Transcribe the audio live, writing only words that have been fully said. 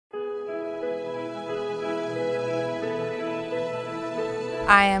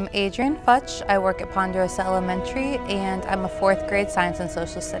I am Adrienne Futch. I work at Ponderosa Elementary, and I'm a 4th grade science and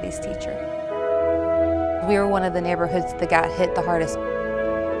social studies teacher. We were one of the neighborhoods that got hit the hardest.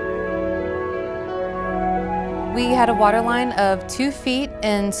 We had a water line of 2 feet,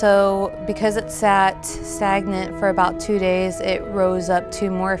 and so because it sat stagnant for about 2 days, it rose up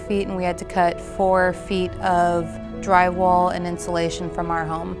 2 more feet, and we had to cut 4 feet of drywall and insulation from our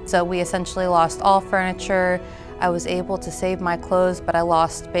home. So we essentially lost all furniture. I was able to save my clothes, but I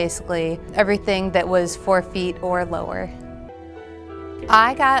lost basically everything that was 4 feet or lower.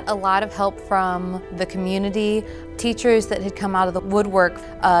 I got a lot of help from the community. Teachers that had come out of the woodwork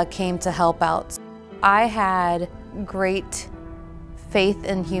came to help out. I had great faith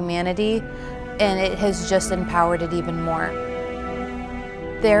in humanity, and it has just empowered it even more.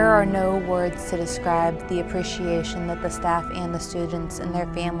 There are no words to describe the appreciation that the staff and the students and their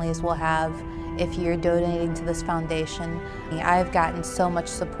families will have if you're donating to this foundation. I've gotten so much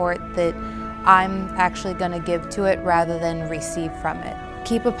support that I'm actually going to give to it rather than receive from it.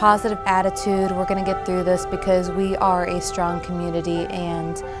 Keep a positive attitude. We're going to get through this because we are a strong community,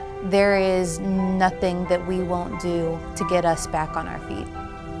 and there is nothing that we won't do to get us back on our feet.